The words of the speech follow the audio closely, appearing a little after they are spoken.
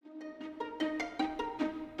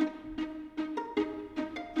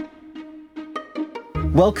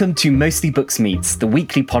Welcome to Mostly Books Meets, the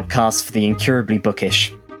weekly podcast for the incurably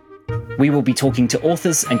bookish. We will be talking to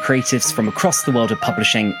authors and creatives from across the world of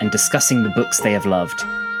publishing and discussing the books they have loved.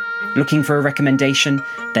 Looking for a recommendation?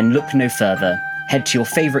 Then look no further. Head to your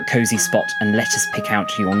favourite cozy spot and let us pick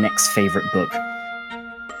out your next favourite book.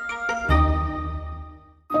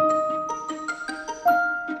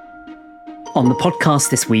 On the podcast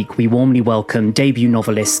this week, we warmly welcome debut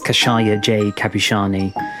novelist Khashayar J.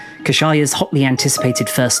 Khabushani. Khashayar's hotly anticipated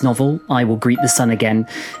first novel, I Will Greet the Sun Again,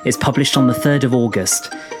 is published on the 3rd of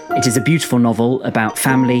August. It is a beautiful novel about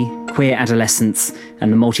family, queer adolescence,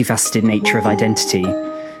 and the multifaceted nature of identity.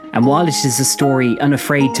 And while it is a story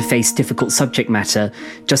unafraid to face difficult subject matter,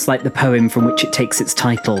 just like the poem from which it takes its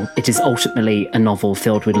title, it is ultimately a novel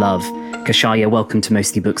filled with love. Khashayar, welcome to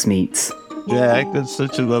Mostly Books Meets. Jack, that's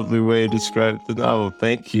such a lovely way to describe the novel.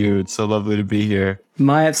 Thank you. It's so lovely to be here.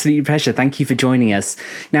 My absolute pleasure. Thank you for joining us.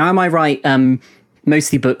 Now, am I right?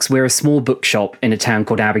 Mostly Books, we're a small bookshop in a town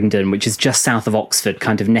called Abingdon, which is just south of Oxford,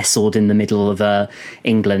 kind of nestled in the middle of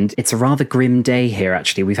England. It's a rather grim day here,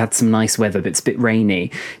 actually. We've had some nice weather, but it's a bit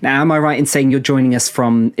rainy. Now, am I right in saying you're joining us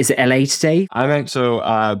from, is it LA today?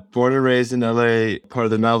 I'm born and raised in LA. Part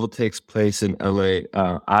of the novel takes place in LA.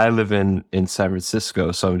 I live in San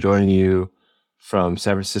Francisco, so I'm joining you from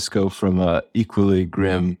San Francisco from a equally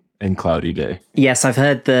grim and cloudy day. Yes, I've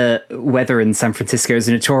heard the weather in San Francisco is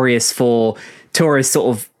notorious for tourists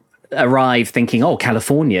sort of arrive thinking, oh,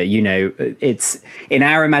 California, you know, it's in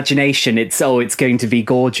our imagination, it's going to be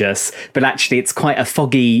gorgeous, but actually it's quite a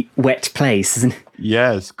foggy, wet place, isn't it?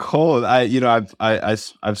 Yeah, it's cold. I've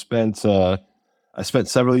spent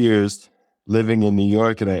several years living in New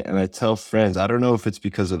York, and I tell friends, I don't know if it's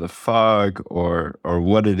because of the fog or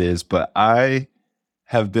what it is, but I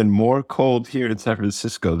have been more cold here in San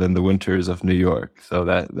Francisco than the winters of New York. So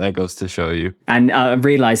that goes to show you. And I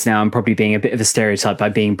realise now I'm probably being a bit of a stereotype by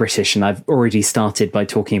being British, and I've already started by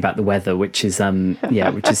talking about the weather, which is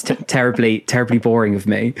terribly boring of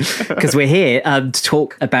me. Because we're here to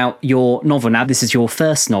talk about your novel. Now, this is your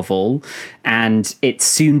first novel, and it's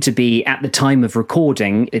soon to be, at the time of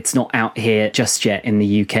recording, it's not out here just yet in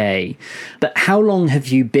the UK. But how long have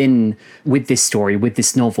you been with this story, with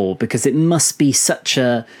this novel? Because it must be such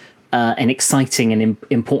an exciting and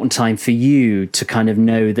important time for you to kind of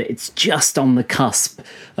know that it's just on the cusp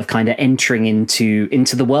of kind of entering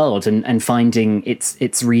into the world and finding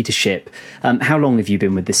its readership. How long have you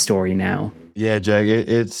been with this story now? Yeah, Jack,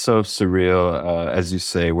 it's so surreal. As you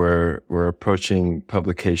say, we're approaching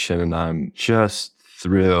publication, and I'm just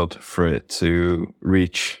thrilled for it to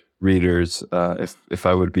reach readers, if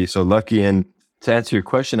I would be so lucky. And to answer your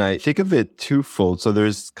question, I think of it twofold. So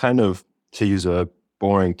there's kind of, to use a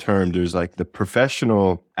boring term, there's like the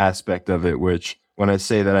professional aspect of it, which when I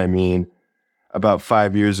say that, I mean about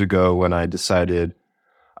 5 years ago when I decided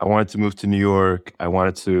I wanted to move to New York. I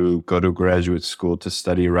wanted to go to graduate school to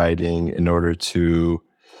study writing in order to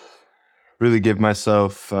really give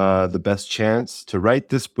myself the best chance to write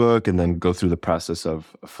this book, and then go through the process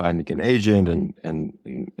of finding an agent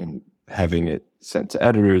and having it sent to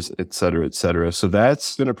editors, et cetera, et cetera. So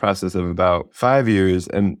that's been a process of about 5 years.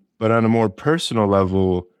 But on a more personal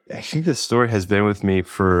level, I think this story has been with me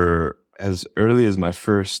for as early as my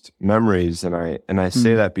first memories. And I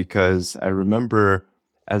say that because I remember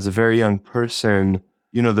as a very young person,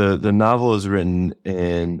 you know, the novel is written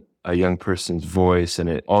in a young person's voice, and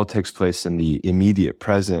it all takes place in the immediate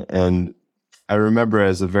present. And I remember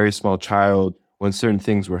as a very small child, when certain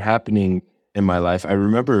things were happening in my life, I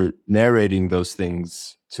remember narrating those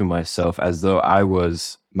things to myself as though I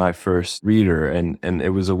was my first reader, and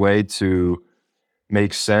it was a way to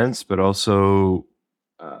make sense, but also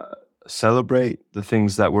celebrate the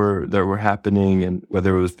things that were happening, and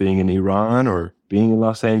whether it was being in Iran or being in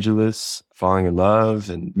Los Angeles, falling in love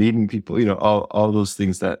and meeting people, you know, all those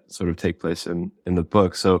things that sort of take place in the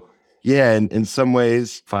book. So yeah, in some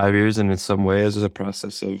ways 5 years, and in some ways it's a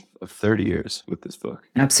process of 30 years with this book.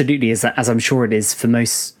 Absolutely, as I'm sure it is for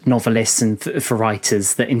most novelists and for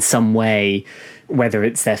writers, that in some way, whether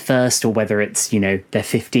it's their first or whether it's, you know, their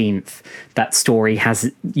 15th, that story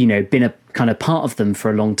has, you know, been a kind of part of them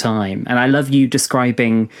for a long time. And I love you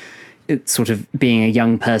describing it sort of being a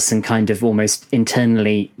young person kind of almost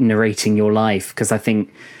internally narrating your life, because I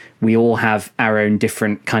think we all have our own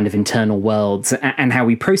different kind of internal worlds, and how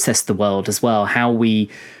we process the world as well, how we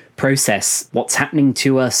process what's happening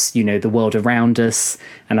to us, you know, the world around us.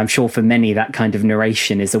 And I'm sure for many that kind of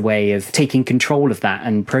narration is a way of taking control of that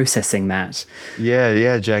and processing that.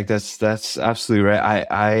 Yeah, Jack, that's absolutely right.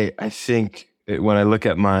 I think when I look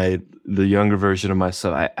at the younger version of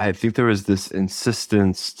myself, I think there was this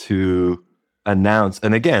insistence to announce,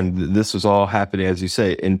 and again, this was all happening, as you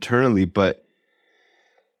say, internally, but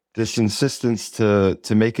this insistence to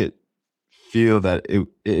make it feel that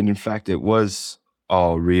in fact, it was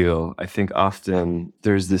all real. I think often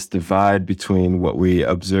there's this divide between what we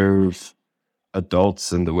observe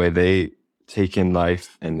adults and the way they take in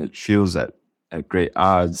life, and it feels at great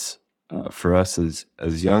odds for us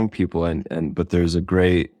as young people, and but there's a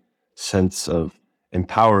great sense of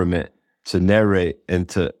empowerment to narrate and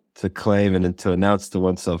to claim and to announce to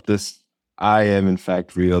oneself, this, I am in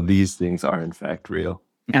fact real, these things are in fact real.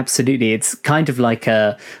 Absolutely. It's kind of like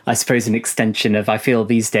I suppose, an extension of, I feel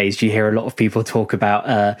these days you hear a lot of people talk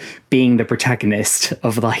about being the protagonist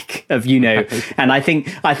of, you know, and I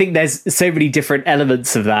think there's so many different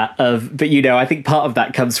elements of that, but, you know, I think part of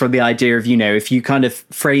that comes from the idea of, you know, if you kind of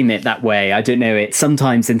frame it that way, I don't know, it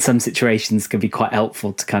sometimes in some situations can be quite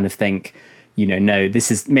helpful to kind of think, you know, no,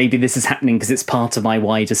 this is happening because it's part of my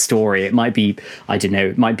wider story. It might be, I don't know,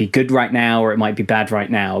 it might be good right now or it might be bad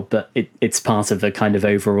right now, but it's part of a kind of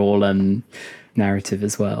overall narrative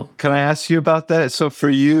as well. Can I ask you about that? So for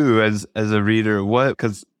you as a reader,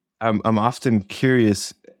 because I'm often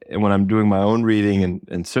curious when I'm doing my own reading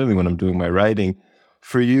and certainly when I'm doing my writing,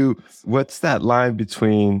 for you, what's that line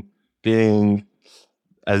between being,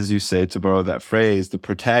 as you say, to borrow that phrase, the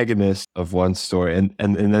protagonist of one story, and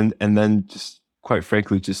then just quite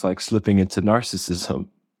frankly, just like slipping into narcissism?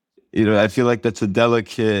 You know, I feel like that's a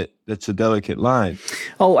delicate line.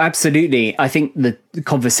 Oh, absolutely. I think the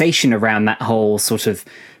conversation around that whole sort of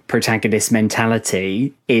protagonist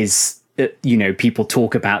mentality is, you know, people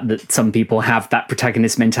talk about that some people have that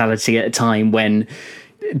protagonist mentality at a time when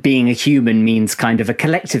being a human means kind of a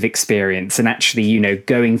collective experience, and actually, you know,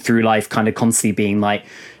 going through life kind of constantly being like,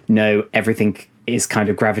 no, everything is kind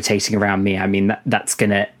of gravitating around me. I mean, that's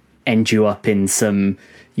going to end you up in some,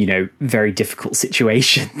 you know, very difficult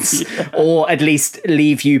situations, or at least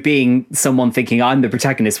leave you being someone thinking I'm the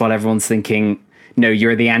protagonist while everyone's thinking, no,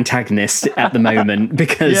 you're the antagonist at the moment,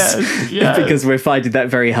 because because we're finding that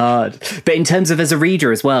very hard. But in terms of as a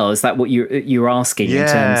reader as well, is that what you're asking in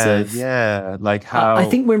terms of like how I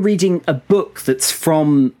think when reading a book that's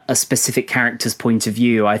from a specific character's point of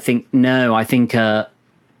view, I think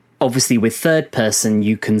obviously with third person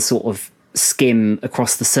you can sort of skim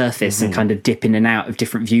across the surface and kind of dip in and out of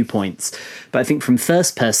different viewpoints. But I think from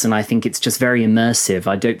first person, I think it's just very immersive.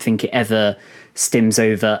 I don't think it ever stims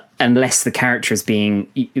over unless the character is being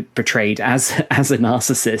portrayed as a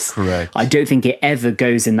narcissist. Correct. I don't think it ever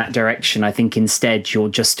goes in that direction. I think instead you're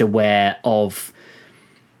just aware of,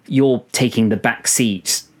 you're taking the back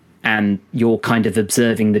seat and you're kind of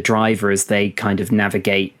observing the driver as they kind of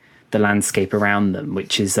navigate the landscape around them,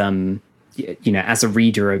 which is you know, as a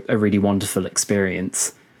reader, a really wonderful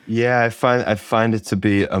experience. Yeah, I find it to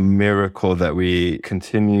be a miracle that we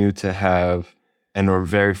continue to have, and are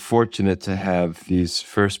very fortunate to have, these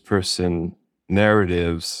first-person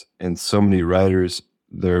narratives, and so many writers,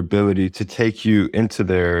 their ability to take you into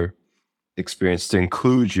their experience, to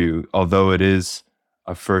include you, although it is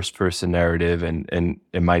a first-person narrative, and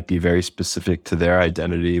it might be very specific to their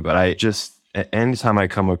identity. But anytime I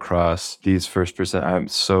come across these first-person, I'm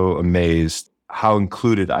so amazed how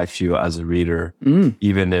included I feel as a reader,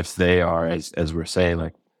 even if they are, as we're saying,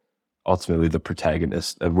 like, ultimately the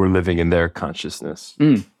protagonist, and we're living in their consciousness.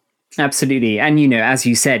 Absolutely. And, you know, as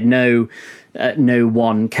you said, no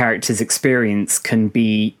one character's experience can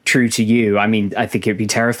be true to you. I mean, I think it'd be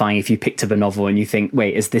terrifying if you picked up a novel and you think,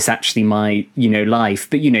 wait, is this actually my, you know, life?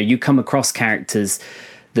 But, you know, you come across characters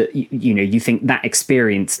that, you know, you think that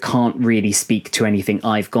experience can't really speak to anything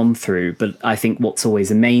I've gone through. But I think what's always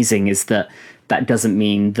amazing is that doesn't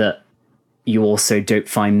mean that you also don't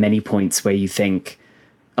find many points where you think,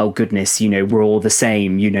 oh goodness, you know, we're all the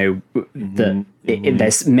same, you know,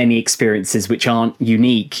 there's many experiences which aren't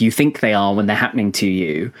unique. You think they are when they're happening to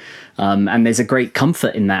you. And there's a great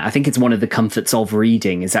comfort in that. I think it's one of the comforts of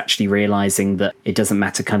reading, is actually realizing that it doesn't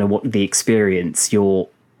matter kind of what the experience,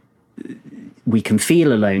 we can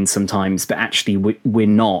feel alone sometimes, but actually we're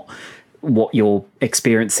not. What you're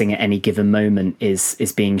experiencing at any given moment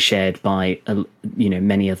is being shared by, you know,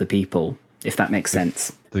 many other people, if that makes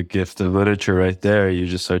sense. The gift of literature right there. You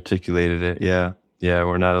just articulated it. Yeah. Yeah.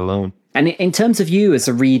 We're not alone. And in terms of you as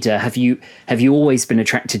a reader, have you always been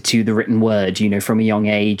attracted to the written word, you know, from a young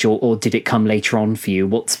age, or did it come later on for you?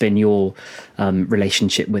 What's been your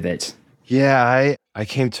relationship with it? Yeah, I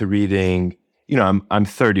came to reading, you know, I'm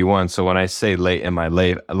 31, so when I say late in my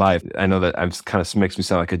life, I know that kind of makes me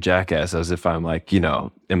sound like a jackass, as if I'm like, you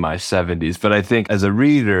know, in my 70s. But I think as a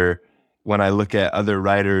reader, when I look at other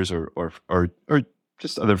writers or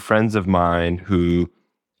just other friends of mine who,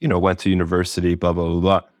 you know, went to university, blah, blah, blah,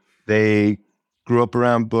 blah, they grew up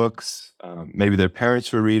around books. Maybe their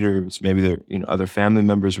parents were readers, maybe their other family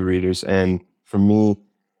members were readers. And for me,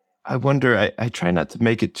 I wonder, I try not to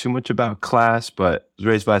make it too much about class, but I was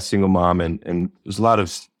raised by a single mom, and there's a lot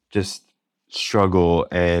of just struggle.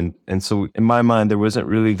 And so in my mind, there wasn't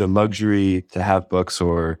really the luxury to have books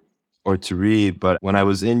or to read. But when I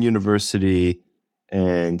was in university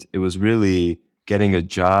and it was really getting a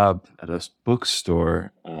job at a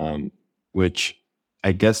bookstore, which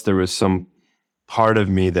I guess there was some part of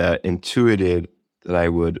me that intuited that I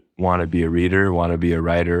would want to be a reader, want to be a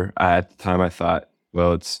writer. At the time, I thought,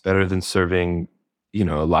 well, it's better than serving,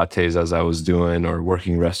 lattes as I was doing or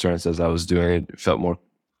working restaurants as I was doing. It felt more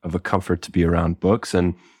of a comfort to be around books.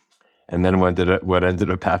 And then what ended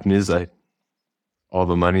up happening is all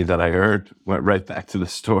the money that I earned went right back to the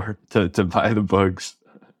store to buy the books.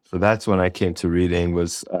 So that's when I came to reading,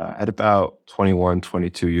 was at about 21,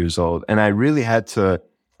 22 years old. And I really had to,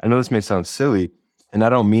 I know this may sound silly, and I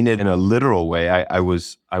don't mean it in a literal way. I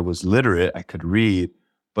was literate, I could read,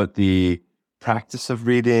 but the practice of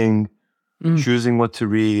reading, choosing what to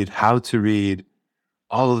read, how to read,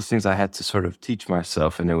 all of those things I had to sort of teach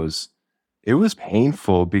myself. And it was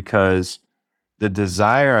painful because the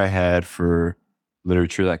desire I had for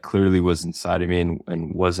literature that clearly was inside of me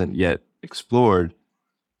and wasn't yet explored,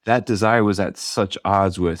 that desire was at such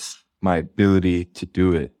odds with my ability to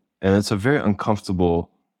do it. And it's a very uncomfortable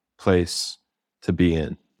place to be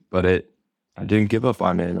in. But I didn't give up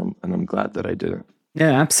on it, and I'm glad that I didn't. No,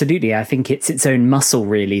 absolutely. I think it's its own muscle,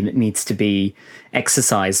 really, that needs to be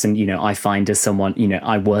exercised. And, I find as someone,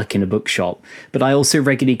 I work in a bookshop, but I also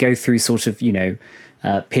regularly go through sort of,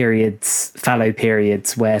 fallow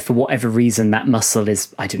periods where for whatever reason that muscle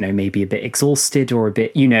is, I don't know, maybe a bit exhausted or a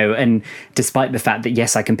bit, and despite the fact that,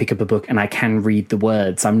 yes, I can pick up a book and I can read the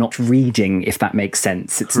words, I'm not reading, if that makes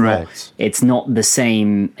sense. It's not the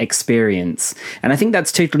same experience. And I think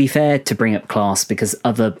that's totally fair to bring up class, because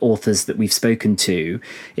other authors that we've spoken to,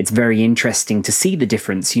 it's very interesting to see the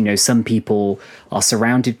difference. Some people are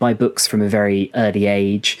surrounded by books from a very early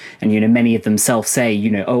age, and, many of them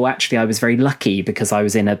say, oh, actually, I was very lucky because I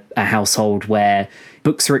was in a household where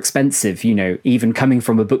books are expensive, even coming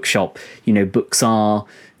from a bookshop, books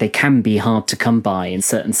they can be hard to come by in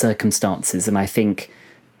certain circumstances. And I think,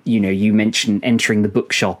 you mentioned entering the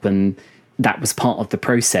bookshop, and that was part of the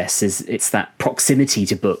process. It's that proximity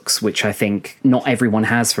to books, which I think not everyone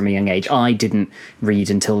has from a young age. I didn't read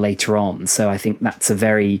until later on. So I think that's a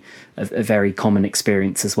very common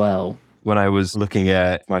experience as well. When I was looking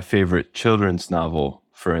at my favorite children's novel,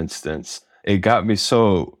 for instance, it got me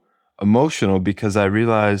so emotional because I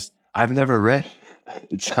realized I've never read,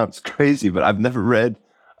 it sounds crazy, but I've never read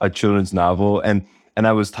a children's novel. And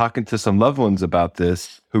I was talking to some loved ones about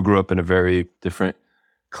this who grew up in a very different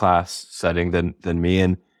class setting than me.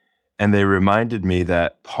 And they reminded me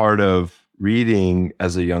that part of reading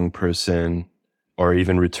as a young person, or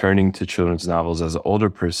even returning to children's novels as an older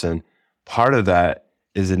person, part of that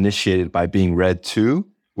is initiated by being read to,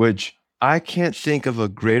 which I can't think of a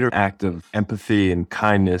greater act of empathy and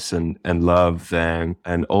kindness and love than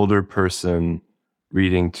an older person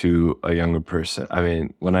reading to a younger person. I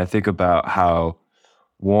mean, when I think about how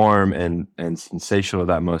warm and sensational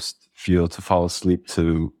that must feel to fall asleep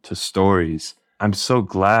to stories, I'm so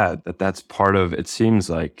glad that that's part of, it seems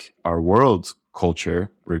like, our world's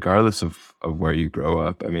culture, regardless of where you grow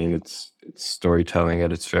up. I mean, it's storytelling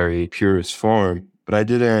at its very purest form. But I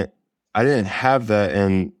didn't have that,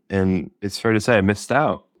 and it's fair to say I missed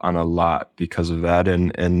out on a lot because of that,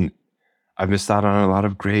 and I missed out on a lot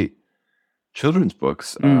of great children's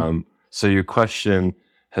books. So your question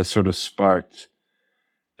has sort of sparked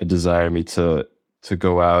a desire in me to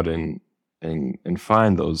go out and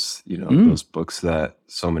find those those books that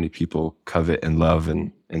so many people covet and love,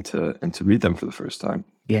 and to read them for the first time.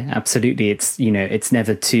 Yeah, absolutely. It's, it's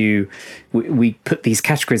never too, we put these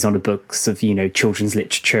categories on the books of, children's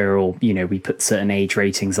literature, or, we put certain age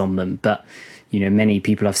ratings on them. But, many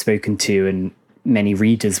people I've spoken to and many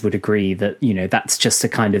readers would agree that, that's just a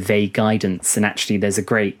kind of vague guidance. And actually there's a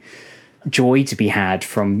great joy to be had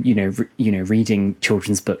from, reading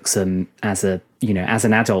children's books as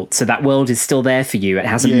an adult. So that world is still there for you. It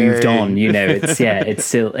hasn't moved on, it's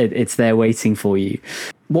still, it's there waiting for you.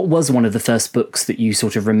 What was one of the first books that you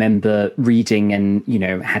sort of remember reading and,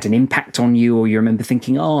 had an impact on you, or you remember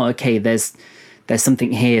thinking, oh, okay, there's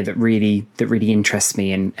something here that really interests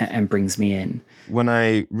me and brings me in? When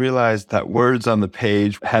I realized that words on the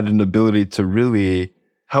page had an ability to really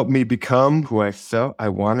help me become who I felt I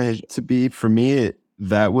wanted to be, for me,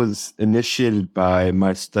 that was initiated by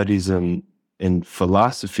my studies in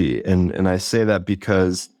philosophy. And I say that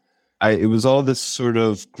because it was all this sort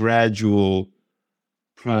of gradual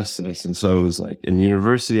process. And so it was like in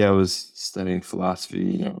university, I was studying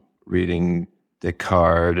philosophy, reading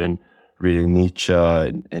Descartes and reading Nietzsche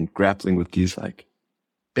and grappling with these like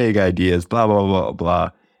big ideas, blah, blah, blah,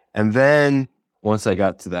 blah. And then once I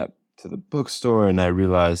got to the bookstore and I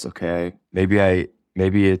realized, okay, maybe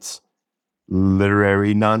it's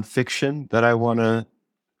literary nonfiction that I want to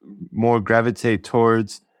more gravitate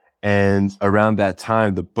towards. And around that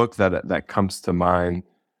time, the book that comes to mind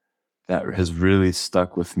that has really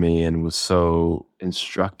stuck with me and was so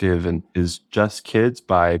instructive and is Just Kids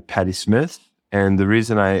by Patti Smith. And the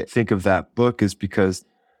reason I think of that book is because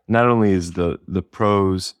not only is the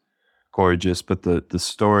prose gorgeous, but the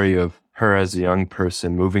story of her as a young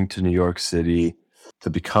person moving to New York City to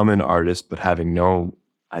become an artist, but having no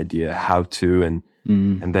idea how to, and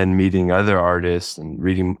then meeting other artists and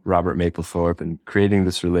reading Robert Mapplethorpe and creating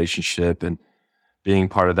this relationship and being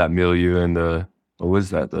part of that milieu in the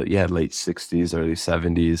late 60s, early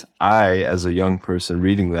 70s. I, as a young person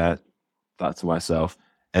reading that, thought to myself,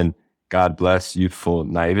 and God bless youthful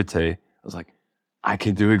naivete, I was like, I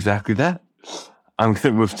can do exactly that. I'm going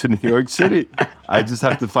to move to New York City. I just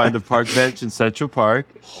have to find a park bench in Central Park.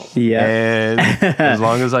 Yeah. And as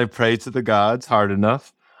long as I pray to the gods hard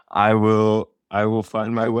enough, I will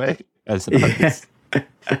find my way as an artist.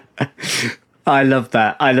 I love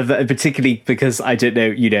that. Particularly because I don't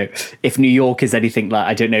know, if New York is anything like,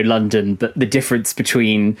 I don't know, London, but the difference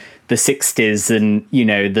between the 60s and,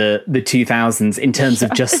 the 2000s in terms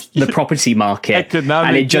of just the property market. Economic,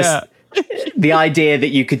 and it just... the idea that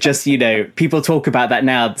you could just, people talk about that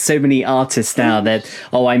now. So many artists now that,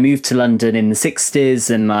 I moved to London in the 60s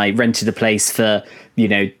and I rented a place for,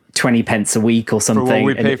 20 pence a week or something. For what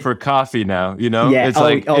we pay for coffee now, Yeah.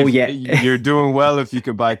 It's you're doing well if you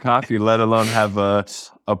could buy coffee, let alone have a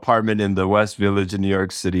apartment in the West Village in New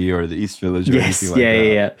York City or the East Village or anything like that.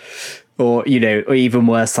 Yeah. Or, or even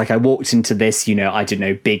worse, like I walked into this, I don't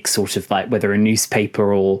know, big sort of like whether a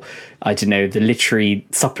newspaper or, I don't know, the literary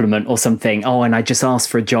supplement or something. Oh, and I just asked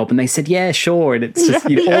for a job and they said, yeah, sure. And it's just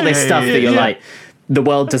all this stuff that you're like, the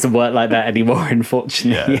world doesn't work like that anymore,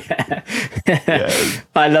 unfortunately. Yeah.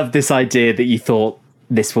 I love this idea that you thought,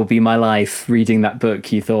 this will be my life. Reading that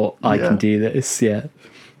book, you thought, I can do this. Yeah.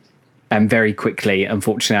 And very quickly,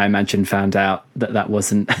 unfortunately, I imagine found out that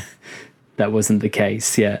wasn't... that wasn't the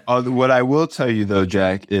case. Yeah. What I will tell you though,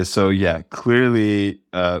 Jack, is clearly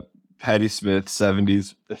Patti Smith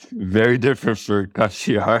 70s, very different for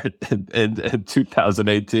Khashayar in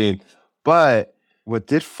 2018. But what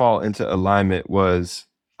did fall into alignment was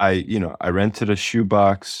I rented a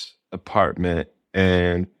shoebox apartment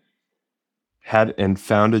and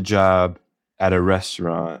found a job at a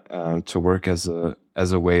restaurant to work as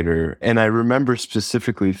a waiter. And I remember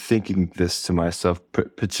specifically thinking this to myself,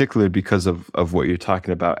 particularly because of what you're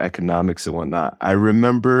talking about, economics and whatnot. I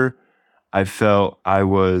remember I felt I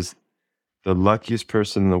was the luckiest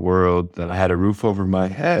person in the world that I had a roof over my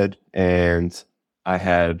head and I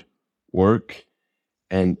had work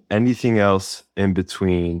and anything else in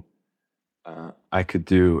between I could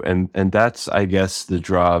do. And that's, I guess, the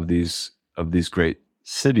draw of these great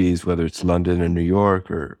cities, whether it's London or New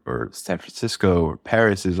York or San Francisco or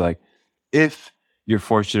Paris, is like, if you're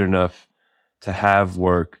fortunate enough to have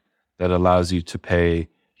work that allows you to pay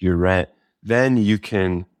your rent, then you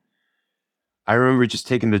can. I remember just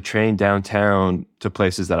taking the train downtown to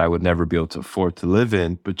places that I would never be able to afford to live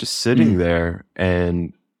in, but just sitting there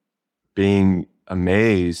and being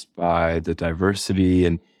amazed by the diversity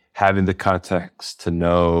and having the context to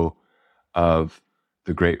know of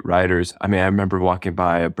the great writers. I mean, I remember walking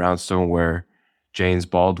by a brownstone where James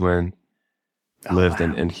Baldwin lived,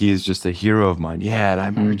 wow. and he is just a hero of mine. Yeah, and I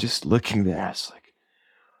remember just looking there. I was like,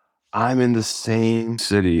 I'm in the same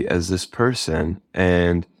city as this person,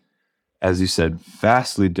 and as you said,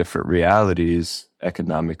 vastly different realities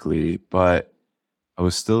economically, but I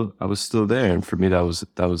was still there, and for me that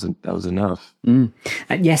was enough. And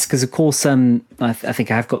yes, because of course, I think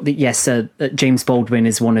I've got James Baldwin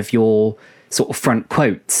is one of your sort of front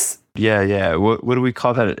quotes. Yeah. What do we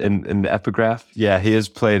call that in the epigraph? Yeah, he has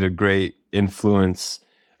played a great influence,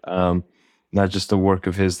 not just a work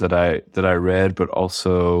of his that I read, but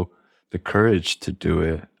also the courage to do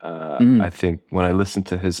it. I think when I listen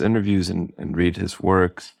to his interviews and read his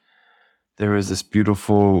works, there was this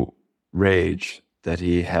beautiful rage that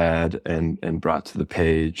he had and brought to the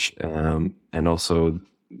page, and also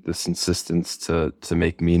this insistence to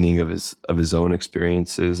make meaning of his own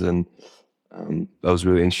experiences, and that was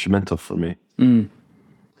really instrumental for me.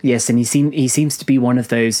 Yes, and he seems to be one of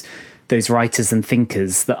those writers and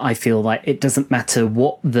thinkers that I feel like it doesn't matter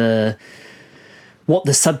what the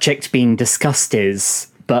subject being discussed is,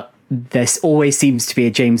 but There always seems to be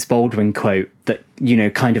a James Baldwin quote that,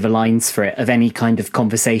 kind of aligns for it of any kind of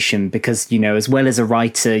conversation, because, as well as a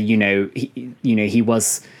writer, he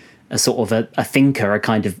was a sort of a thinker, a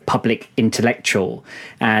kind of public intellectual.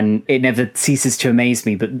 And it never ceases to amaze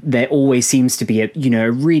me, but there always seems to be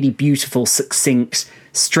a really beautiful, succinct,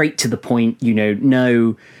 straight to the point,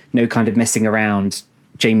 no kind of messing around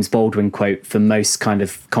James Baldwin quote for most kind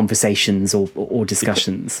of conversations or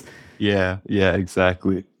discussions. Yeah,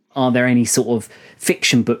 exactly. Are there any sort of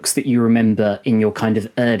fiction books that you remember in your kind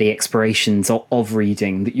of early explorations of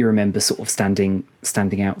reading that you remember sort of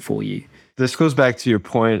standing out for you? This goes back to your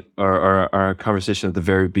point or our conversation at the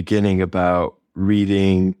very beginning about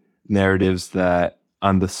reading narratives that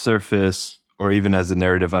on the surface, or even as the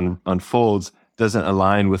narrative unfolds, doesn't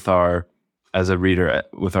align with as a reader,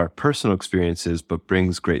 with our personal experiences, but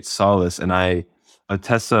brings great solace. And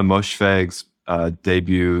Tessa Moshfegh's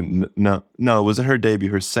debut, no, it wasn't her debut,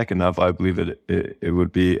 her second novel, I believe it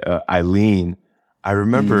would be Eileen. I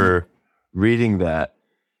remember reading that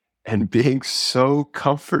and being so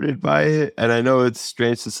comforted by it. And I know it's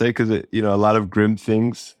strange to say because a lot of grim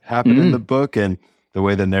things happen in the book, and the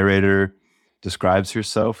way the narrator describes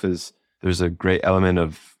herself is there's a great element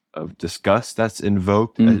of disgust that's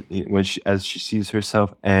invoked as she sees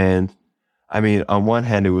herself. And I mean, on one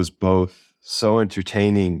hand, it was both so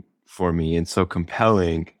entertaining for me and so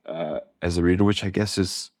compelling as a reader, which I guess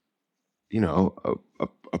is,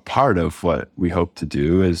 a part of what we hope to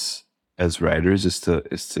do as writers is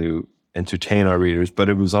to entertain our readers. But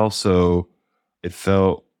it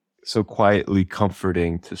felt so quietly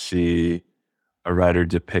comforting to see a writer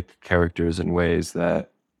depict characters in ways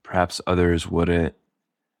that perhaps others wouldn't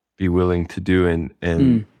be willing to do, and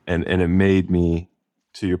it made me,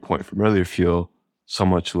 to your point from earlier, feel so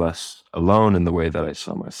much less alone in the way that I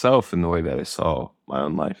saw myself, in the way that I saw my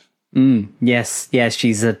own life. Yes,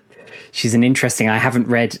 she's an interesting. I haven't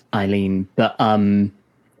read Eileen, but I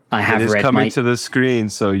have read. It's coming to the screen,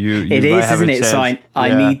 so you it might is, have isn't a it? chance. So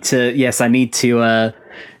I need to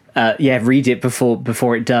read it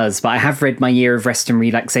before it does. But I have read My Year of Rest and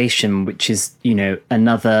Relaxation, which is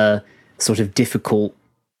another sort of difficult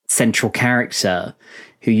central character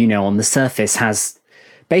who on the surface has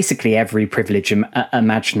basically every privilege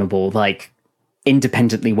imaginable, like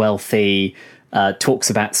independently wealthy, talks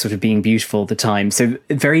about sort of being beautiful all the time. So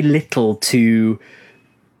very little to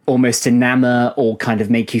almost enamor or kind of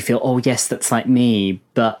make you feel, oh yes, that's like me.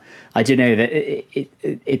 But I don't know, that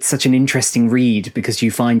it's such an interesting read because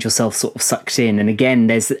you find yourself sort of sucked in. And again,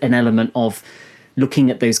 there's an element of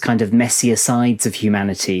looking at those kind of messier sides of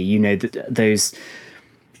humanity, those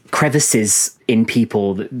crevices in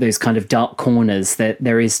people, those kind of dark corners, that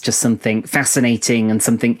there is just something fascinating and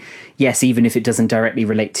something, yes, even if it doesn't directly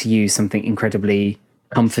relate to you, something incredibly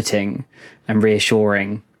comforting and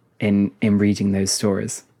reassuring in reading those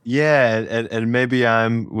stories. Yeah, and maybe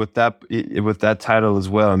I'm with that title as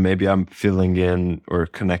well, and maybe I'm filling in or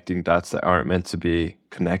connecting dots that aren't meant to be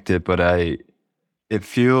connected, but it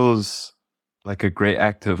feels like a great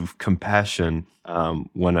act of compassion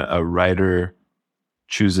when a writer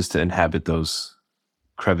chooses to inhabit those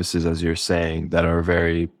crevices, as you're saying, that are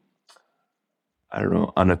very, I don't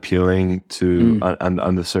know, unappealing to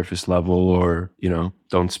on the surface level, or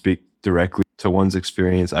don't speak directly to one's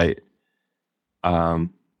experience. And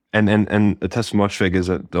Tessa Moshfegh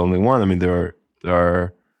isn't the only one. I mean, there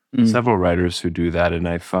are several writers who do that, and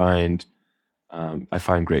I find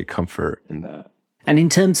great comfort in that. And in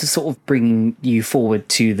terms of sort of bringing you forward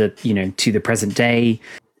to the present day,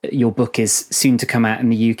 your book is soon to come out in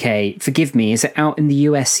the UK. Forgive me, is it out in the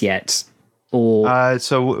US yet? Or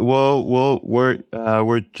so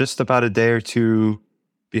we're just about a day or two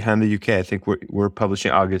behind the UK. I think we're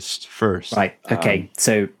publishing August 1st. Right. Okay.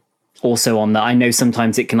 So also on that, I know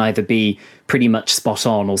sometimes it can either be pretty much spot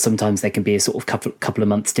on, or sometimes there can be a sort of couple of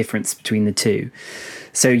months difference between the two.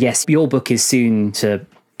 So yes, your book is soon to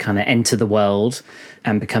kind of enter the world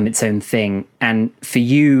and become its own thing. And for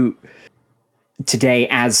you today,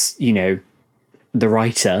 as the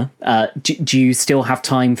writer, do you still have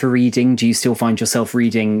time for reading? Do you still find yourself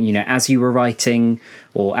reading, as you were writing,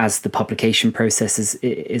 or as the publication process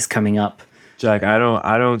is coming up? Jack, I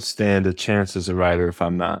don't stand a chance as a writer if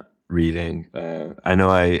I'm not reading. I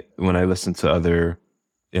know when I listen to other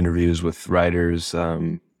interviews with writers,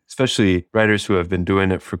 especially writers who have been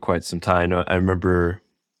doing it for quite some time. I remember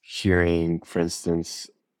hearing, for instance,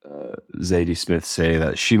 Zadie Smith say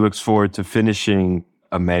that she looks forward to finishing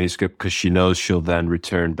a manuscript because she knows she'll then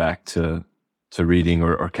return back to reading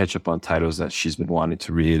or catch up on titles that she's been wanting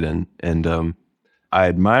to read. And I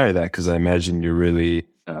admire that, because I imagine you're really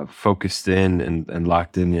focused in and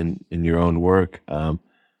locked in your own work.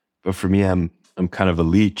 But for me, I'm kind of a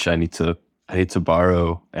leech. I need to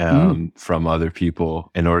borrow from other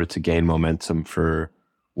people in order to gain momentum for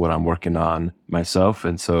what I'm working on myself.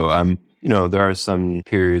 And so there are some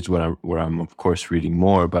periods where I'm of course reading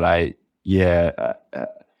more, but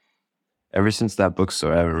ever since that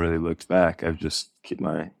bookstore, I haven't really looked back. I've just keep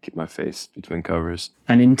my face between covers.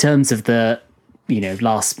 And in terms of the,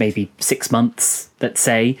 last maybe 6 months, let's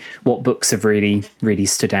say, what books have really, really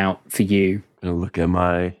stood out for you? I'm gonna look at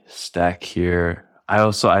my stack here.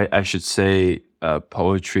 I should say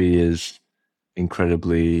poetry is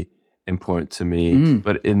incredibly important to me,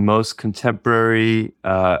 but in most contemporary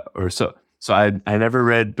I never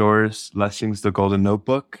read Doris Lessing's The Golden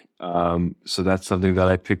Notebook. So that's something that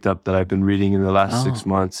I picked up that I've been reading in the last 6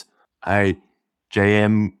 months.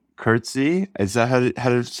 J.M. Coetzee, is that how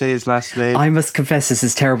to say his last name? I must confess, this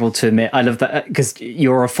is terrible to admit. I love that because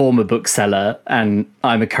you're a former bookseller and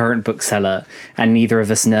I'm a current bookseller, and neither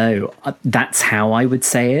of us know. That's how I would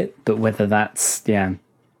say it, but whether that's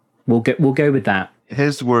we'll go with that.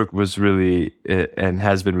 His work was really and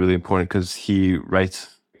has been really important because he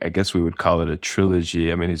writes. I guess we would call it a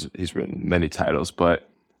trilogy. I mean, he's written many titles, but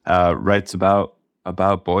writes about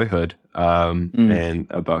boyhood and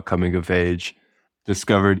about coming of age.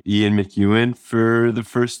 Discovered Ian McEwan for the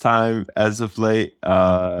first time as of late.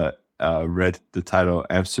 Read the title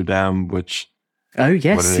Amsterdam, which what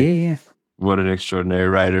an extraordinary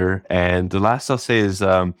writer. And the last I'll say is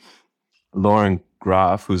Lauren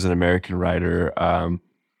Groff, who's an American writer.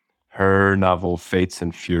 Her novel Fates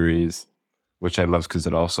and Furies, which I love because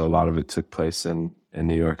a lot of it took place in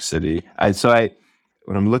New York City.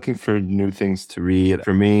 When I'm looking for new things to read,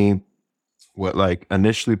 for me, what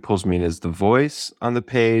initially pulls me in is the voice on the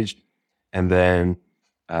page, and then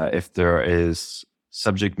if there is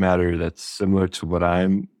subject matter that's similar to what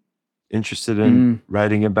I'm interested in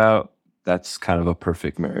writing about, that's kind of a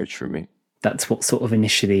perfect marriage for me. That's what sort of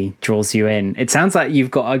initially draws you in. It sounds like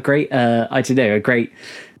you've got a great, a great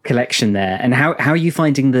collection there. And how are you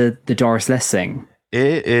finding the Doris Lessing?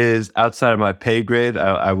 It is outside of my pay grade,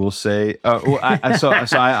 I will say. I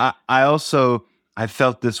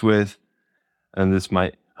felt this with, and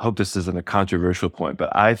I hope this isn't a controversial point,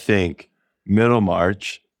 but I think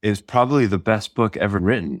Middlemarch is probably the best book ever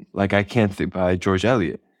written. I can't think, by George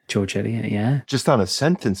Eliot. George Eliot, yeah. Just on a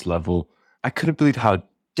sentence level, I couldn't believe how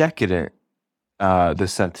decadent the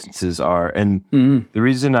sentences are. And the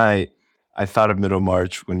reason I thought of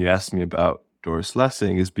Middlemarch when you asked me about Doris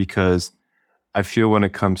Lessing is because I feel when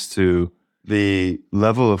it comes to the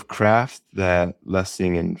level of craft that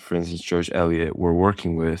Lessing and, for instance, George Eliot were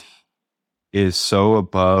working with is so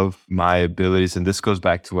above my abilities. And this goes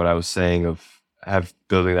back to what I was saying of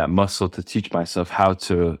building that muscle to teach myself how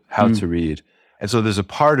to read. And so there's a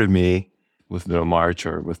part of me with Middlemarch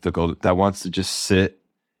or with The Golden that wants to just sit,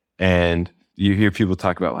 and you hear people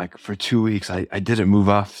talk about for 2 weeks, I didn't move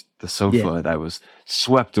off the sofa and I was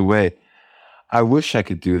swept away. I wish I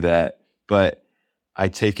could do that, but I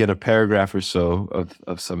take in a paragraph or so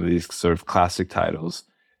of some of these sort of classic titles,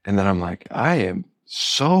 and then I'm like, I am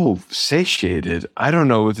so satiated. I don't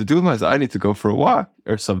know what to do with myself. I need to go for a walk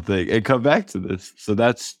or something and come back to this. So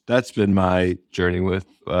that's been my journey with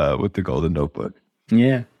The Golden Notebook.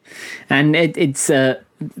 Yeah. And it's the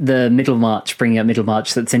Middlemarch, bringing up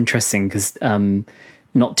Middlemarch, that's interesting because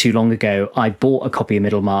not too long ago, I bought a copy of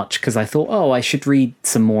Middlemarch because I thought, I should read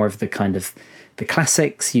some more of the kind of the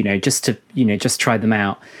classics, just try them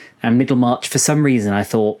out. And Middlemarch, for some reason, I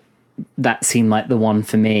thought that seemed like the one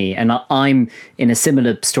for me. And I'm in a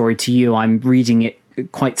similar story to you. I'm reading it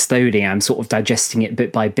quite slowly. I'm sort of digesting it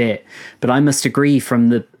bit by bit. But I must agree, from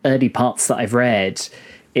the early parts that I've read,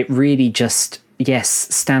 it really just,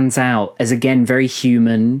 stands out as, again, very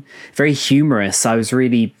human, very humorous. I was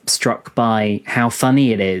really struck by how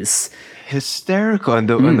funny it is. Hysterical. And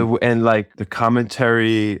the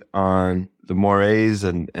commentary on the mores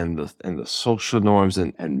and the social norms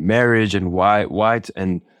and marriage and why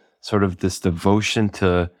and sort of this devotion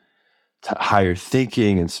to higher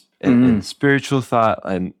thinking and spiritual thought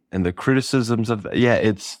and the criticisms of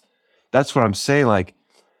that. That's what I'm saying.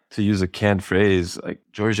 To use a canned phrase,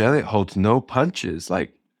 George Eliot holds no punches.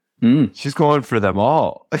 She's going for them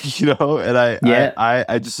all, and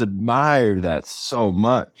I just admire that so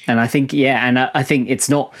much. And I think, I think it's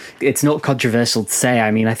not controversial to say.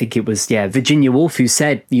 I mean, I think it was, Virginia Woolf who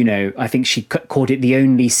said, I think she called it the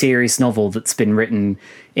only serious novel that's been written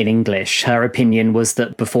in English. Her opinion was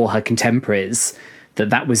that before her contemporaries,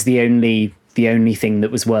 that was the only thing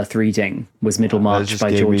that was worth reading was Middlemarch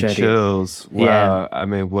by George Eliot. Chills. Wow. Yeah. I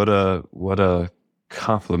mean, what a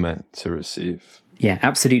compliment to receive. Yeah,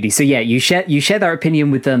 absolutely. So yeah, you share that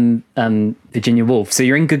opinion with Virginia Woolf. So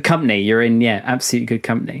you're in good company. You're in absolutely good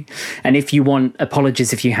company. And if you want,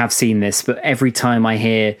 apologies if you have seen this, but every time I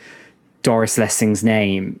hear Doris Lessing's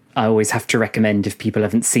name, I always have to recommend, if people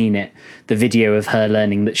haven't seen it, the video of her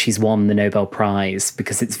learning that she's won the Nobel Prize,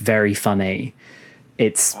 because it's very funny.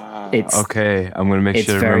 It's okay. I'm gonna make it's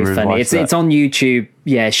sure to very remember funny. to watch that. It's on YouTube.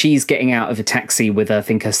 Yeah, she's getting out of a taxi with I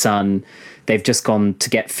think her son. They've just gone to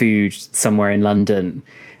get food somewhere in London,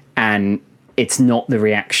 and it's not the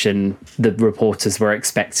reaction the reporters were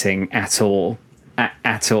expecting at all.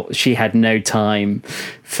 At all. She had no time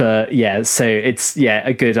for so it's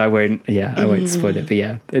a good. I won't spoil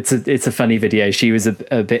it, but it's a funny video. She was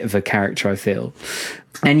a bit of a character, I feel.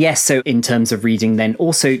 And yes, so in terms of reading, then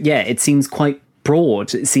also it seems quite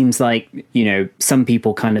broad. It seems like, some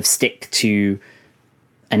people kind of stick to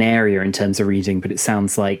an area in terms of reading, but it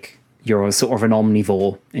sounds like you're a sort of an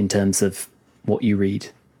omnivore in terms of what you read.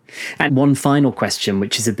 And one final question,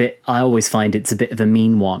 which is I always find it's a bit of a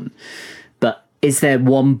mean one, but is there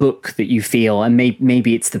one book that you feel, and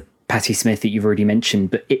maybe it's the Patti Smith that you've already mentioned,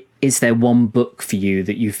 but is there one book for you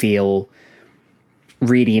that you feel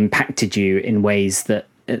really impacted you in ways that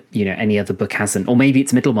any other book hasn't? Or maybe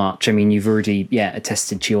it's Middlemarch. I mean, you've already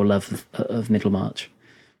attested to your love of Middlemarch.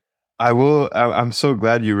 I'm so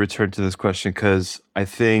glad you returned to this question, because I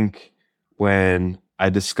think when I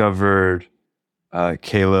discovered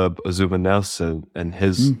Caleb Azuma Nelson and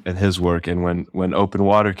his work, and when Open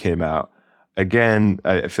Water came out, again,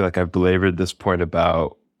 I feel like I've belabored this point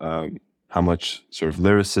about how much sort of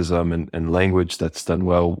lyricism and language that's done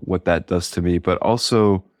well, what that does to me, but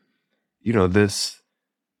also,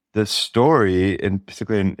 this story, and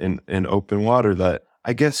particularly in Open Water, that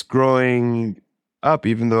I guess growing up,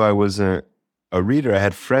 even though I wasn't a reader, I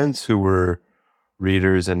had friends who were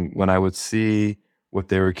readers, and when I would see what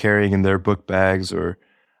they were carrying in their book bags, or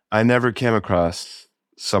I never came across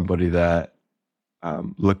somebody that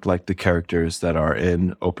looked like the characters that are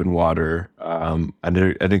in Open Water. I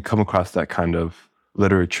didn't come across that kind of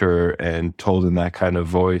literature and told in that kind of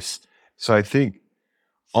voice. So I think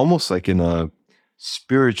almost like in a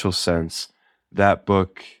spiritual sense, that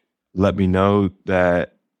book let me know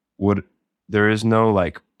that there is no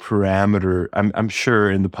like parameter. I'm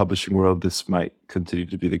sure in the publishing world this might continue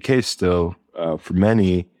to be the case still for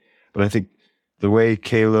many, but I think the way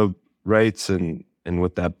Caleb writes and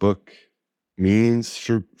what that book means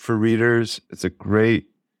for readers, it's a great,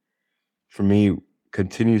 for me,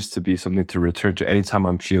 continues to be something to return to anytime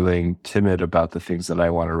I'm feeling timid about the things that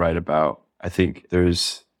I want to write about. I think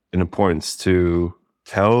there's an importance to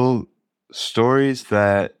tell stories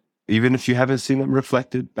that, even if you haven't seen them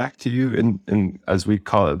reflected back to you in as we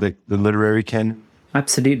call it, the literary canon.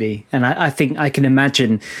 Absolutely. And I think I can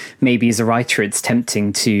imagine maybe as a writer, it's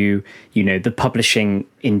tempting to, the publishing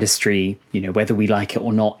industry, whether we like it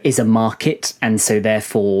or not, is a market. And so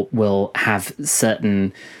therefore will have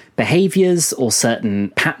certain behaviors or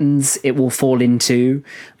certain patterns it will fall into.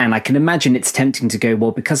 And I can imagine it's tempting to go,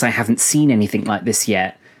 well, because I haven't seen anything like this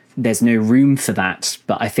yet, there's no room for that.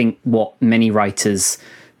 But I think what many writers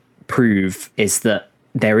prove is that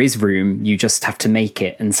there is room, you just have to make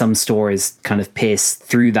it. And some stories kind of pierce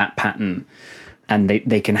through that pattern, and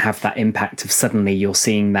they can have that impact of suddenly you're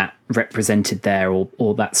seeing that represented there,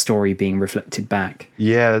 or that story being reflected back.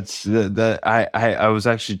 Yeah, it's that I was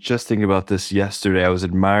actually just thinking about this yesterday. I was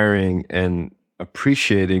admiring and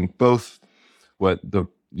appreciating both what the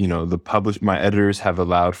my editors have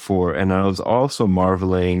allowed for, and I was also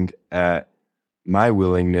marveling at my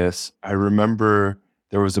willingness. I remember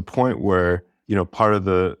there was a point where part of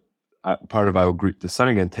I Will Greet the Sun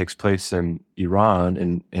Again takes place in Iran,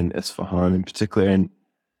 in Isfahan in particular. And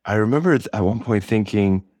I remember at one point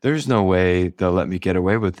thinking, there's no way they'll let me get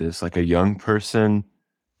away with this. Like a young person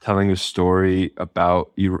telling a story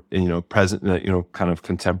about, present, kind of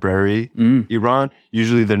contemporary Iran.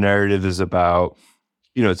 Usually the narrative is about,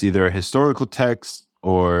 it's either a historical text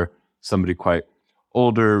or somebody quite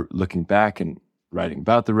older looking back and writing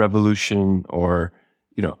about the revolution, or,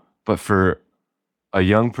 but for a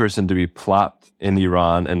young person to be plopped in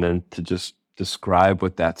Iran and then to just describe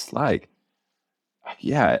what that's like.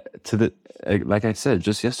 Yeah, like I said,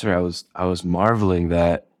 just yesterday, I was marveling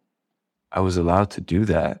that I was allowed to do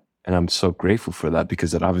that. And I'm so grateful for that,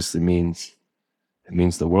 because it obviously means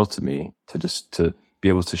the world to me to be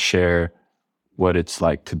able to share what it's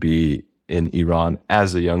like to be in Iran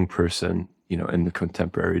as a young person, in the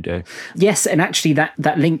contemporary day. Yes, and actually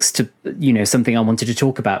that links to, something I wanted to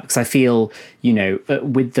talk about, because I feel,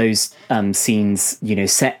 with those scenes,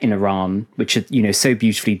 set in Iran, which are, so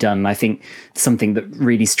beautifully done. I think something that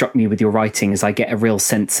really struck me with your writing is I get a real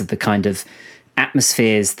sense of the kind of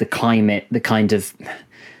atmospheres, the climate, the kind of,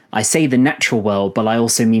 I say the natural world, but I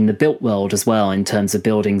also mean the built world as well in terms of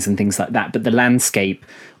buildings and things like that. But the landscape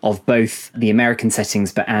of both the American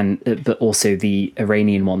settings, but also the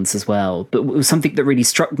Iranian ones as well. But something that really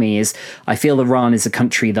struck me is I feel Iran is a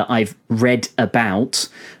country that I've read about,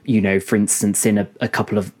 for instance, in a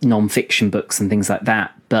couple of non-fiction books and things like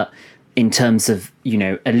that. But in terms of,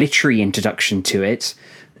 a literary introduction to it,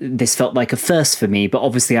 this felt like a first for me, but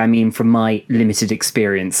obviously, I mean, from my limited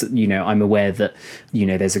experience, I'm aware that,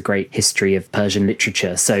 there's a great history of Persian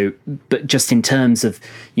literature. So, but just in terms of,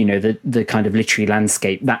 the kind of literary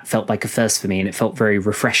landscape, that felt like a first for me. And it felt very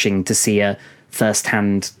refreshing to see a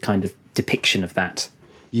firsthand kind of depiction of that.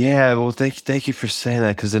 Yeah, well, thank you for saying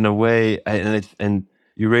that, because in a way, and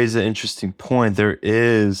you raise an interesting point. There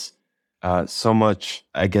is so much,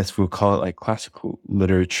 I guess we'll call it like classical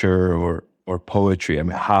literature or poetry. I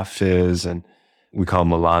mean, Hafiz, and we call him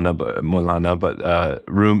Molana, but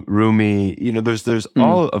Rumi. There's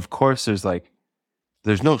all. Of course, there's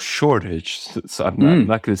no shortage. So I'm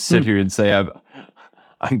not going to sit here and say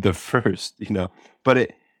I'm the first.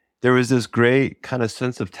 But there was this great kind of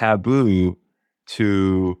sense of taboo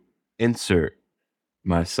to insert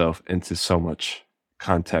myself into so much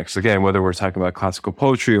context. Again, whether we're talking about classical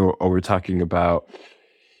poetry or we're talking about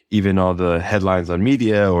even all the headlines on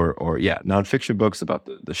media or nonfiction books about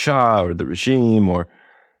the Shah or the regime or,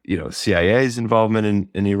 CIA's involvement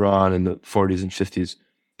in Iran in the 40s and 50s.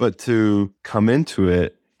 But to come into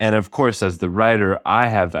it, and of course, as the writer, I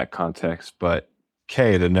have that context, but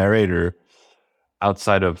Kay, the narrator,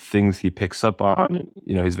 outside of things he picks up on,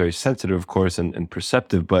 he's very sensitive, of course, and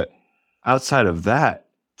perceptive, but outside of that,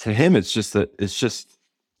 to him, it's just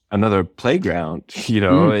another playground,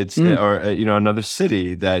 another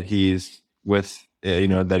city that he's with,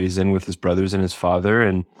 that he's in with his brothers and his father,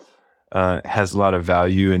 and has a lot of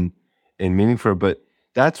value and meaning for it. But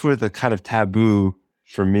that's where the kind of taboo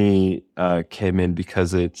for me came in,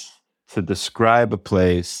 because it's to describe a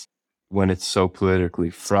place when it's so politically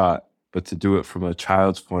fraught, but to do it from a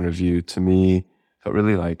child's point of view, to me, felt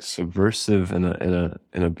really like subversive in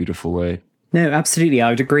a beautiful way. No, absolutely. I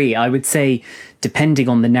would agree. I would say, depending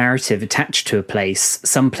on the narrative attached to a place,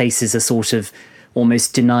 some places are sort of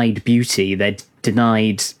almost denied beauty. They're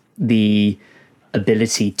denied the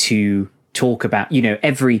ability to talk about,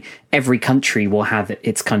 every country will have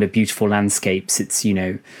its kind of beautiful landscapes. It's,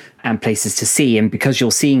 and places to see. And because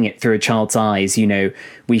you're seeing it through a child's eyes,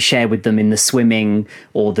 we share with them in the swimming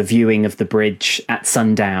or the viewing of the bridge at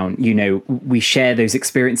sundown, we share those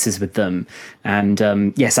experiences with them. And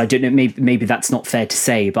yes, I don't know, maybe that's not fair to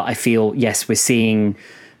say, but I feel, yes, we're seeing,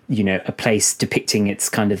 a place depicting its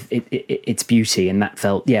kind of its beauty. And that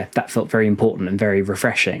felt very important and very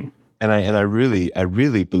refreshing. And I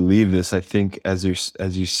really believe this. I think as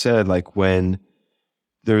you said, like when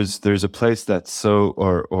there's a place that's so,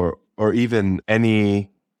 or even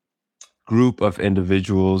any group of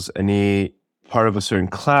individuals, any part of a certain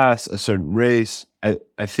class, a certain race,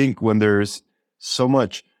 I think when there's so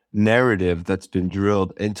much narrative that's been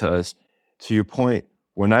drilled into us, to your point,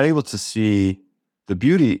 we're not able to see the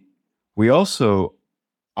beauty. We also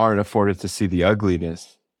aren't afforded to see the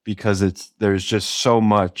ugliness, because there's just so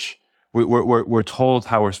much. We're told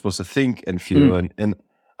how we're supposed to think and feel, and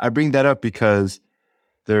I bring that up because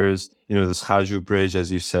there's this Khaju bridge,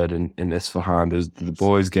 as you said, in Isfahan. There's the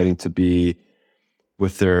boys getting to be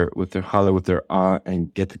with their Khala, with their aunt,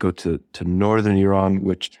 and get to go to northern Iran.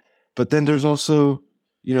 But then there's also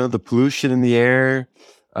the pollution in the air.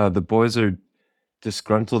 The boys are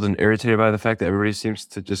disgruntled and irritated by the fact that everybody seems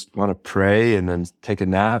to just want to pray and then take a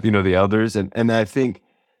nap. The elders, and I think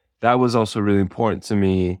that was also really important to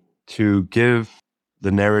me, to give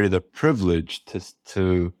the narrator the privilege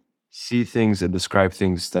to see things and describe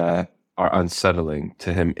things that are unsettling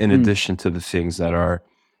to him, in addition to the things that are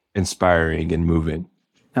inspiring and moving.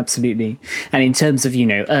 Absolutely. And in terms of,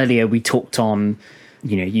 earlier we talked on,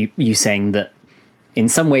 you saying that in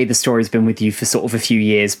some way the story's been with you for sort of a few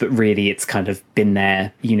years, but really it's kind of been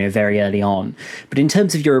there, very early on. But in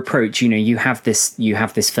terms of your approach, you have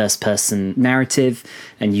this first person narrative,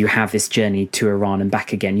 and you have this journey to Iran and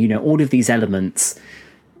back again, all of these elements,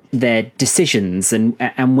 their decisions, and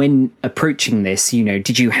when approaching this,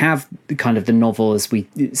 did you have kind of the novel as we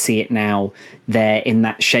see it now there in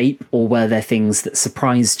that shape, or were there things that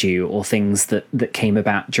surprised you, or things that came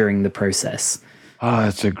about during the process? Oh,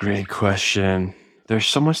 that's a great question. There's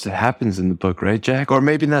so much that happens in the book, right, Jack? Or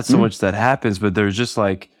maybe not so much that happens, but there's just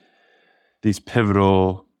like these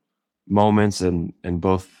pivotal moments, and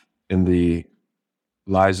both in the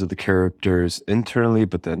lives of the characters internally,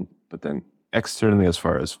 but then externally, as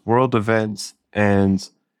far as world events. And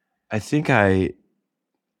I think I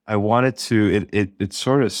wanted to. It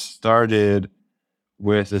sort of started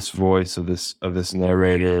with this voice of this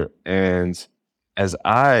narrator, and as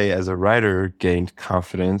a writer gained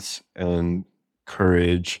confidence and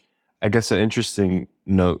courage. I guess an interesting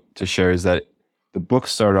note to share is that the book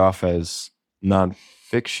started off as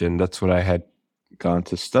nonfiction. That's what I had gone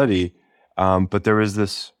to study. But there was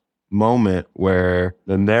this moment where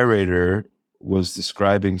the narrator was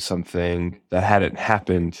describing something that hadn't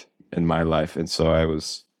happened in my life, and so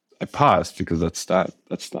I paused because that's not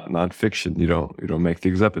nonfiction. You don't make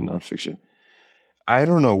things up in nonfiction. I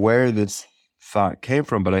don't know where this thought came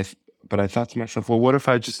from, but I thought to myself, well, what if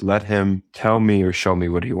I just let him tell me or show me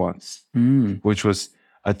what he wants? Which was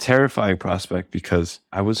a terrifying prospect because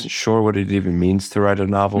I wasn't sure what it even means to write a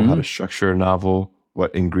novel, how to structure a novel,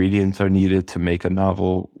 what ingredients are needed to make a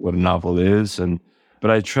novel, what a novel is,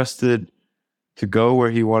 but I trusted to go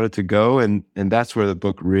where he wanted to go, and that's where the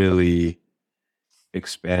book really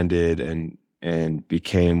expanded and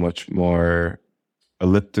became much more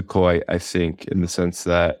elliptical, I think, in the sense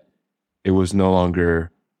that it was no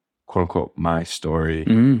longer quote unquote my story.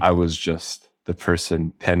 I was just the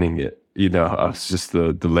person penning it. I was just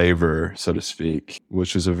the laborer, so to speak,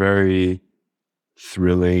 which was a very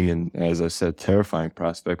thrilling and, as I said, terrifying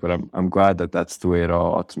prospect. But I'm glad that that's the way it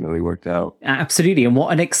all ultimately worked out. Absolutely. And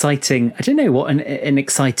what an exciting, I don't know, what an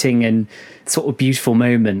exciting and sort of beautiful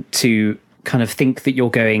moment to kind of think that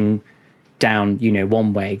you're going down,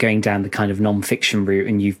 one way, going down the kind of non-fiction route,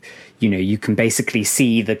 and you can basically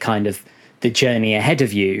see the kind of the journey ahead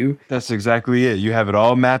of you. That's exactly it. You have it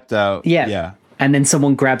all mapped out. Yeah. And then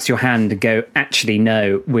someone grabs your hand and go, actually,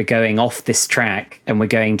 no, we're going off this track and we're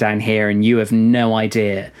going down here, and you have no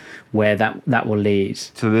idea where that will lead.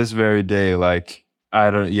 To this very day, like,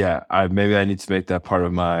 maybe I need to make that part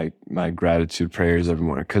of my gratitude prayers every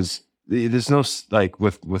morning, because there's no, like,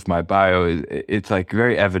 with my bio, it's like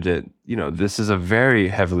very evident, this is a very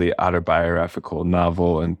heavily autobiographical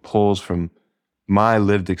novel and pulls from my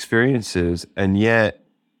lived experiences, and yet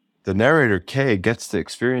the narrator Kay gets to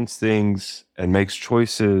experience things and makes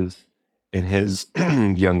choices in his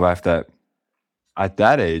young life that at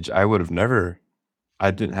that age I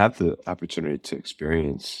didn't have the opportunity to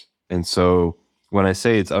experience. And so when I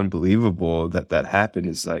say it's unbelievable that happened,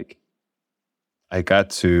 is like I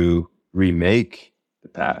got to remake the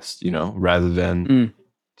past, rather than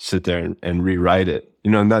sit there and rewrite it.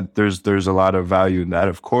 And that there's a lot of value in that,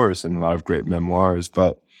 of course, and a lot of great memoirs.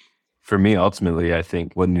 But for me, ultimately, I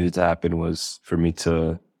think what needed to happen was for me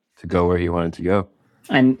to go where he wanted to go.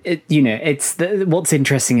 And it's what's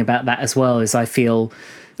interesting about that as well is I feel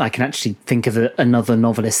I can actually think of another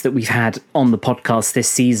novelist that we've had on the podcast this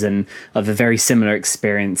season of a very similar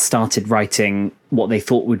experience, started writing what they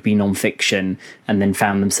thought would be nonfiction and then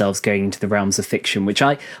found themselves going into the realms of fiction, which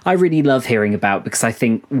I really love hearing about, because I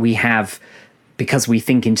think because we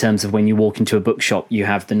think in terms of when you walk into a bookshop, you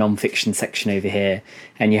have the non-fiction section over here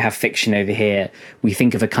and you have fiction over here. We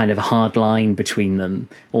think of a kind of a hard line between them,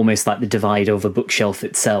 almost like the divide over a bookshelf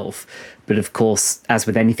itself. But of course, as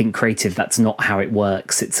with anything creative, that's not how it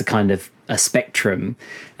works. It's a kind of a spectrum.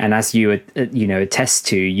 And as you attest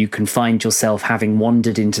to, you can find yourself having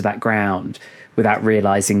wandered into that ground without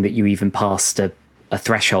realizing that you even passed a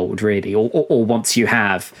threshold, really, or once you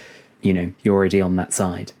have, you're already on that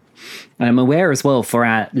side. And I'm aware as well, for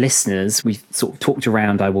our listeners, we sort of talked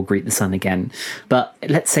around I Will Greet the Sun again, but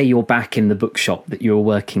let's say you're back in the bookshop that you're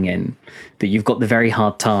working in, that you've got the very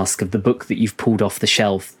hard task of the book that you've pulled off the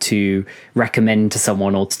shelf to recommend to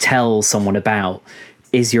someone or to tell someone about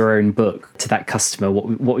is your own book to that customer.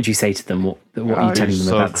 What would you say to them? What are you telling them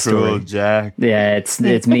about the story? So cruel, Jack. Yeah,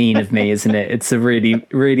 it's mean of me, isn't it? It's a really,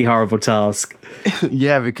 really horrible task.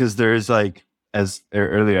 Yeah, because there's like, as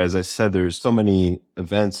earlier, as I said, there's so many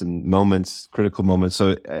events and moments, critical moments.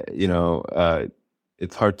 So,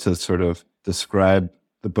 it's hard to sort of describe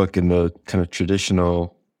the book in the kind of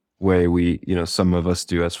traditional way some of us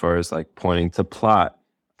do, as far as like pointing to plot.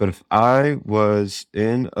 But if I was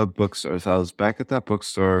in a bookstore, if I was back at that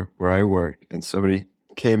bookstore where I work, and somebody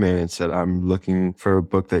came in and said, I'm looking for a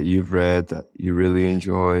book that you've read that you really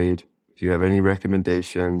enjoyed. Do you have any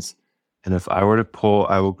recommendations? And if I were to pull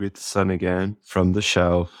I Will Greet the Sun again from the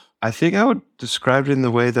shelf, I think I would describe it in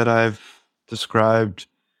the way that I've described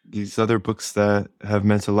these other books that have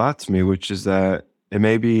meant a lot to me, which is that it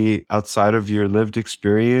may be outside of your lived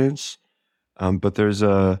experience, but there's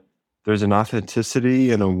an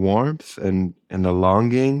authenticity and a warmth and a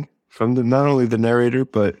longing from not only the narrator,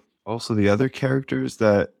 but also the other characters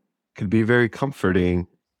that could be very comforting.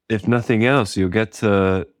 If nothing else, you'll get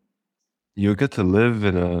to live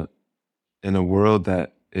in a world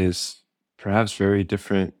that is perhaps very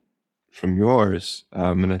different from yours,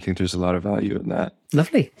 and I think there's a lot of value in that.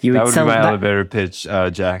 Lovely. That would be my elevator pitch,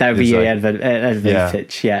 Jack. That would be your elevator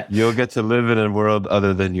pitch. Yeah, you'll get to live in a world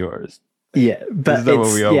other than yours. Yeah, but is that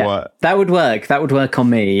what we all want? That would work. That would work on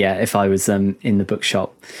me. Yeah, if I was in the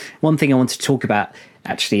bookshop. One thing I wanted to talk about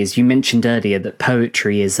actually is you mentioned earlier that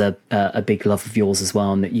poetry is a big love of yours as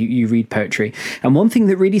well, and that you read poetry. And one thing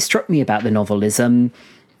that really struck me about the novel is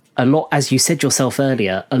a lot, as you said yourself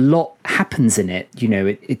earlier, a lot happens in it. You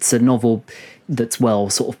know, it's a novel that's well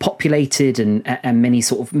sort of populated, and many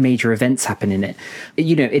sort of major events happen in it.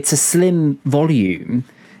 You know, it's a slim volume,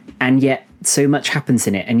 and yet so much happens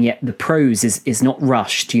in it, and yet the prose is not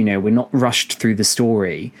rushed. You know, we're not rushed through the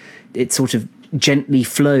story. It sort of gently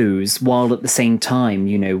flows, while at the same time,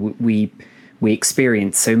 you know, we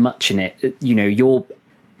experience so much in it. You know, your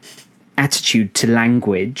attitude to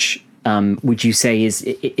language, would you say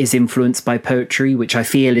is influenced by poetry, which I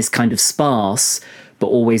feel is kind of sparse but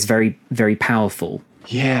always very, very powerful?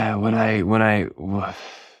 Yeah, when I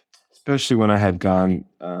especially when I had gone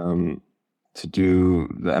to do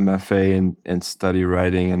the MFA and study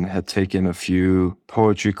writing, and had taken a few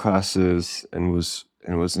poetry classes, and was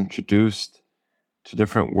introduced to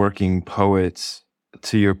different working poets.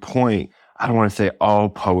 To your point, I don't want to say all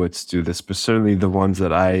poets do this, but certainly the ones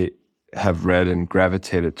that I have read and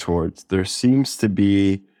gravitated towards, there seems to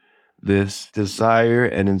be this desire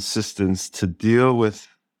and insistence to deal with,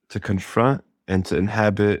 to confront, and to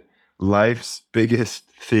inhabit life's biggest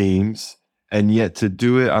themes, and yet to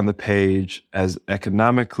do it on the page as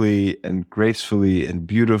economically and gracefully and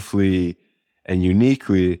beautifully and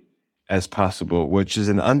uniquely as possible, which is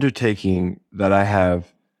an undertaking that I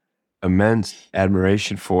have immense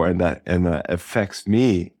admiration for, and that affects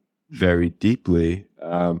me very deeply.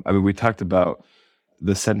 I mean, we talked about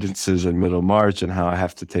the sentences in Middlemarch and how I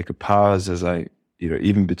have to take a pause as I, you know,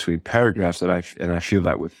 even between paragraphs, and I feel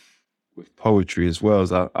that with poetry as well.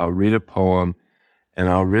 As I'll read a poem and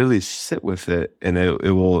I'll really sit with it, and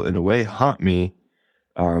it will in a way haunt me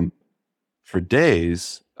for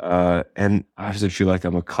days. And I actually feel like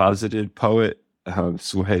I'm a closeted poet.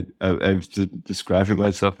 So I've been describing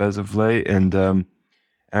myself as of late, and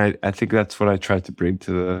I think that's what I tried to bring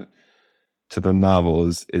to the novel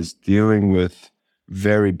is dealing with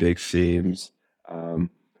very big themes,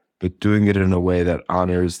 but doing it in a way that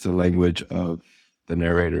honors the language of the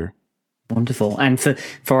narrator. Wonderful. And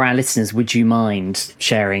for our listeners, would you mind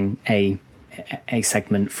sharing a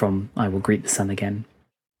segment from "I Will Greet the Sun Again"?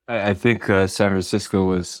 I think San Francisco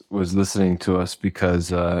was listening to us because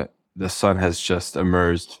the sun has just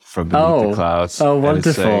emerged from beneath the clouds. Oh,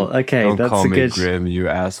 wonderful. Saying, okay, don't that's call a me good... grim, you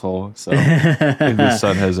asshole. So the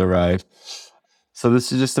sun has arrived. So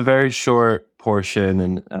this is just a very short portion,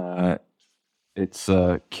 and it's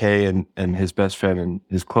Kay and his best friend and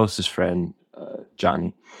his closest friend,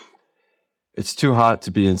 Johnny. It's too hot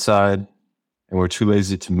to be inside, and we're too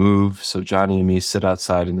lazy to move, so Johnny and me sit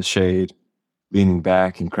outside in the shade, leaning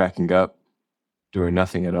back and cracking up, doing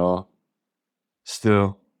nothing at all.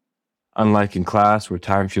 Still, unlike in class where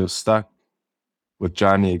time feels stuck, with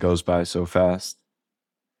Johnny it goes by so fast.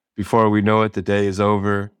 Before we know it, the day is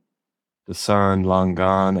over, the sun long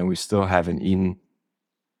gone, and we still haven't eaten.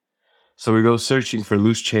 So we go searching for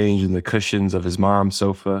loose change in the cushions of his mom's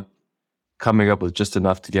sofa, coming up with just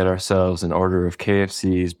enough to get ourselves an order of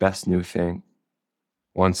KFC's best new thing.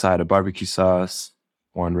 One side of barbecue sauce,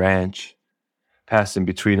 one ranch, passing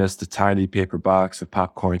between us the tiny paper box of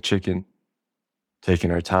popcorn chicken, taking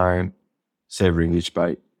our time, savoring each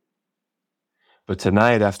bite. But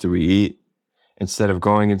tonight, after we eat, instead of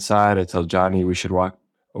going inside, I tell Johnny we should walk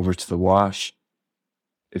over to the wash.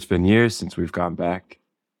 It's been years since we've gone back.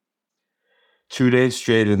 2 days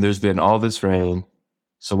straight, and there's been all this rain.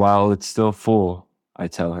 So while it's still full, I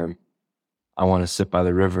tell him, I want to sit by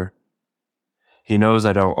the river. He knows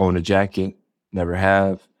I don't own a jacket, never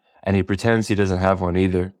have, and he pretends he doesn't have one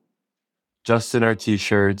either. Just in our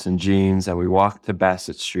t-shirts and jeans, and we walk to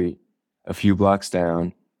Bassett Street, a few blocks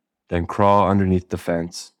down, then crawl underneath the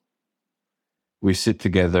fence. We sit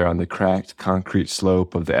together on the cracked concrete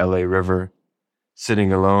slope of the LA River,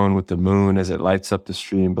 sitting alone with the moon as it lights up the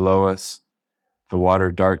stream below us, the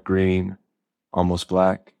water dark green, almost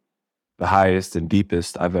black, the highest and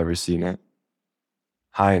deepest I've ever seen it.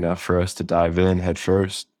 High enough for us to dive in head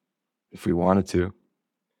first, if we wanted to.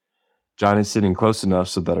 Johnny's sitting close enough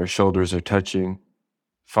so that our shoulders are touching,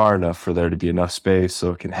 far enough for there to be enough space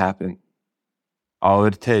so it can happen. All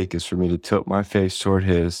it'd take is for me to tilt my face toward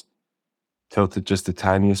his, tilt it just the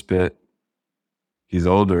tiniest bit. He's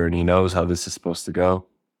older and he knows how this is supposed to go.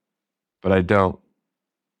 But I don't.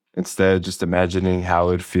 Instead, just imagining how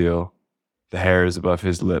it'd feel, the hairs above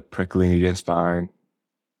his lip prickling against mine,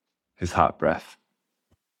 his hot breath.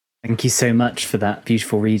 Thank you so much for that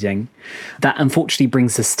beautiful reading. That unfortunately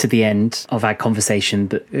brings us to the end of our conversation,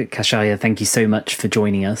 but Khashayar, thank you so much for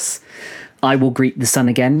joining us. I will greet the sun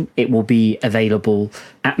again. It will be available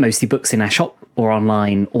at Mostly Books in our shop or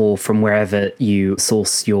online or from wherever you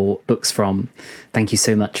source your books from. Thank you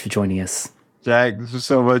so much for joining us. Jack, this was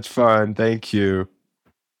so much fun. Thank you.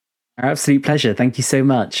 Our absolute pleasure. Thank you so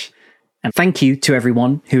much. And thank you to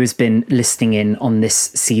everyone who has been listening in on this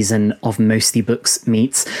season of Mostly Books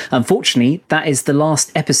Meets. Unfortunately, that is the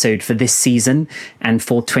last episode for this season and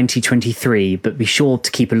for 2023, but be sure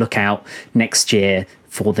to keep a lookout next year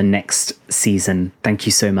for the next season. Thank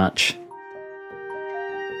you so much.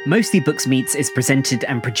 Mostly Books Meets is presented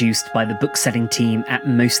and produced by the bookselling team at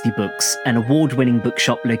Mostly Books, an award-winning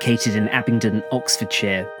bookshop located in Abingdon,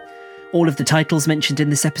 Oxfordshire. All of the titles mentioned in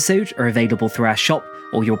this episode are available through our shop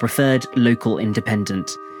or your preferred local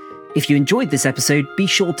independent. If you enjoyed this episode, be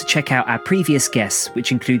sure to check out our previous guests,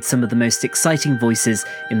 which include some of the most exciting voices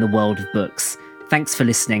in the world of books. Thanks for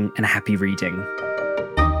listening and happy reading.